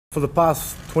For the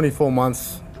past 24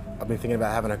 months, I've been thinking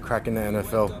about having a crack in the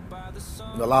NFL.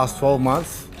 In the last 12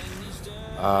 months,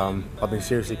 I've been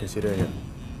seriously considering it.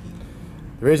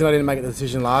 The reason I didn't make a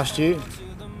decision last year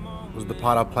was the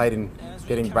part I played in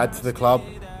getting Brad to the club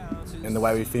and the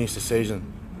way we finished the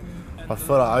season. I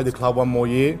felt I owed the club one more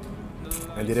year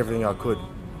and did everything I could.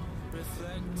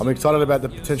 I'm excited about the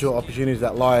potential opportunities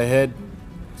that lie ahead,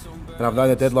 and I've known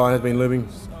the deadline has been looming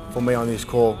for me on this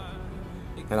call.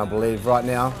 And I believe right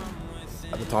now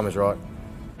that the time is right.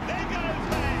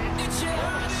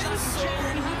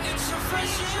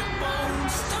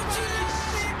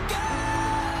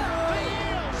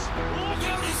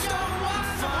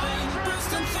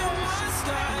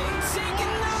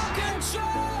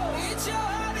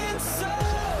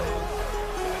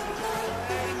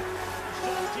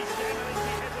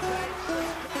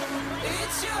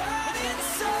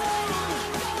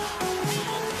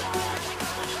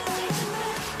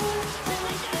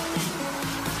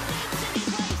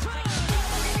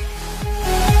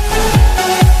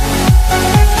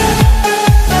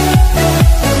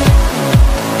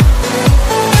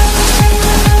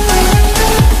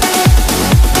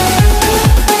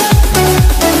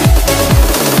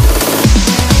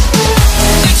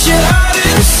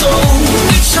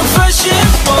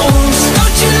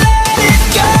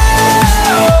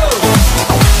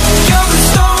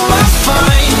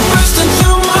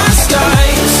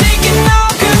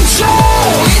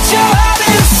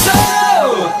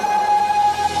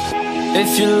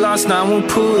 If you're lost, I will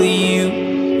pull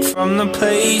you from the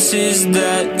places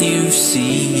that you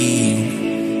see.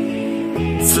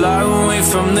 Fly away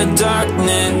from the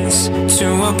darkness to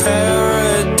a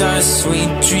paradise we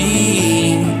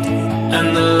dreamed.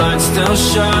 And the lights still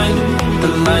shine, the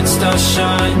lights still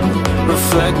shine,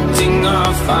 reflecting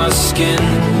off our skin.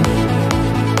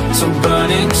 So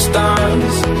burning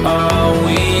stars, all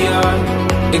we are,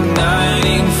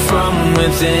 igniting from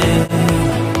within.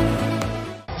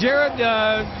 Jarryd,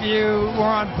 you were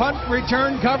on punt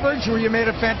return coverage where you made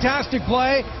a fantastic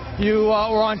play. You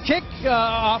were on kick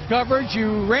off coverage.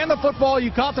 You ran the football.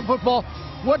 You caught the football.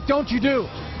 What don't you do?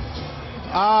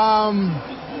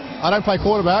 I don't play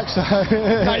quarterback, so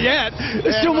not yet.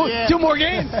 There's two more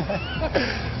games.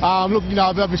 Look,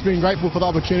 I've just been grateful for the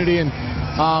opportunity, and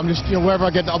just wherever I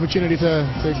get the opportunity to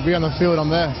be on the field, I'm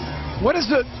there. What has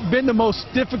been the most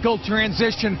difficult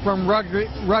transition from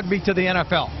rugby to the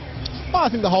NFL? Well, I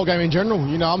think the whole game in general.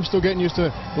 I'm still getting used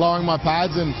to lowering my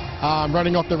pads and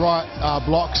running off the right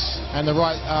blocks and the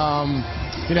right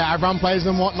run plays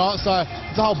and whatnot. So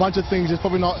it's a whole bunch of things. It's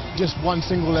probably not just one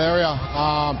single area.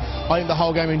 I think the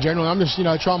whole game in general. I'm just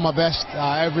trying my best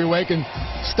every week and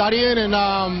studying and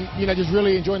just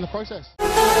really enjoying the process.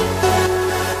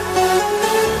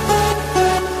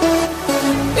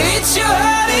 It's your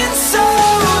heart and soul.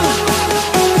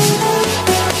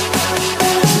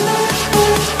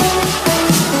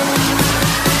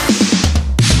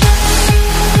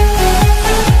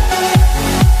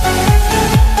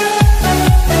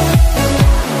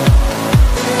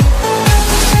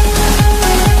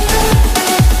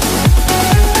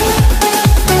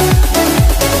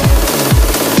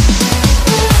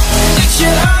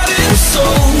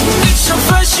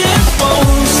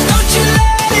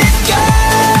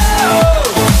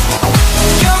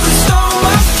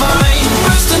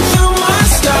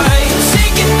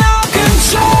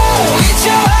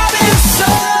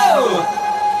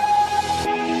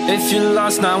 If you're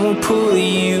lost, I will pull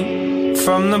you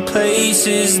from the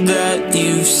places that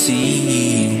you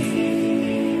see.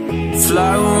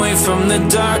 Fly away from the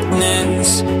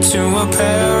darkness to a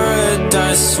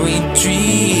paradise we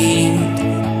dreamed.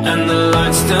 And the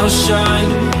lights still shine,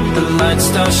 the lights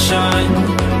still shine,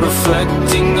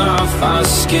 reflecting off our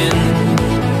skin.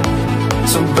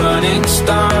 So burning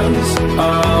stars,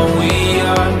 all we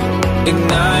are,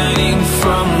 igniting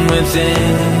from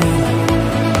within.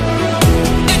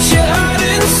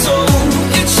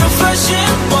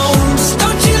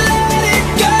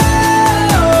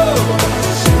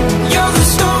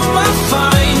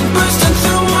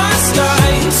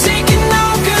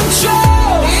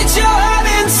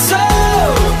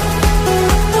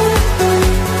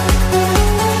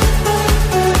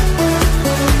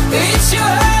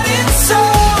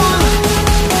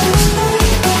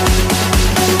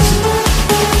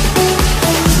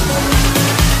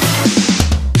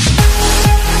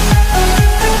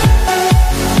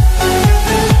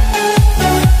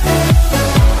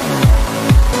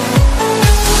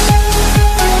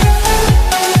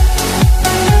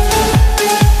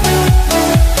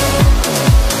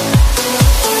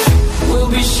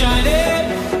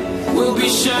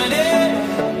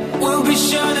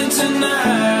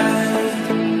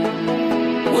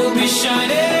 We'll be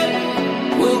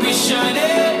shining, we'll be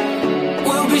shining,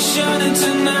 we'll be shining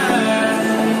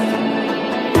tonight.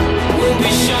 We'll be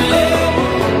shining,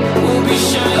 we'll be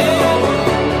shining,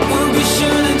 we'll be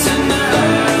shining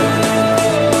tonight.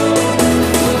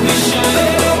 We'll be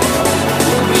shining,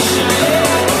 we'll be shining,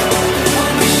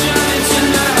 we'll be shining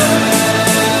tonight.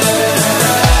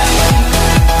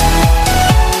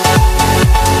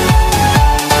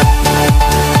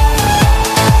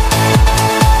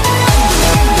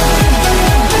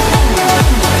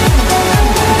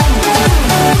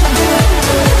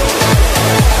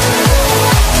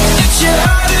 It's your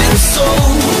heart and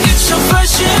soul, it's your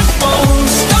flesh and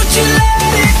bones. Don't you let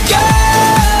it go.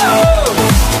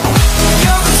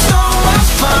 You're the storm I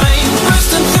find,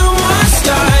 bursting through my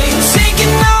sky,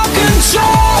 taking all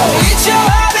control. It's your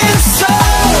heart and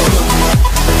soul.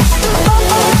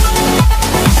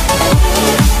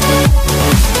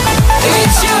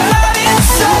 It's your heart and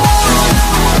soul.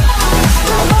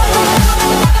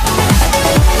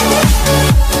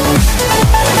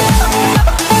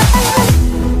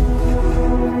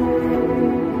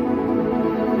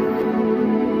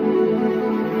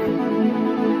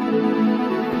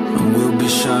 We'll be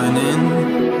shining,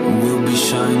 we'll be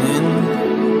shining,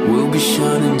 we'll be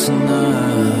shining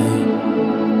tonight.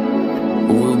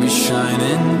 We'll be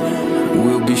shining,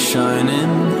 we'll be shining,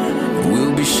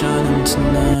 we'll be shining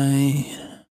tonight.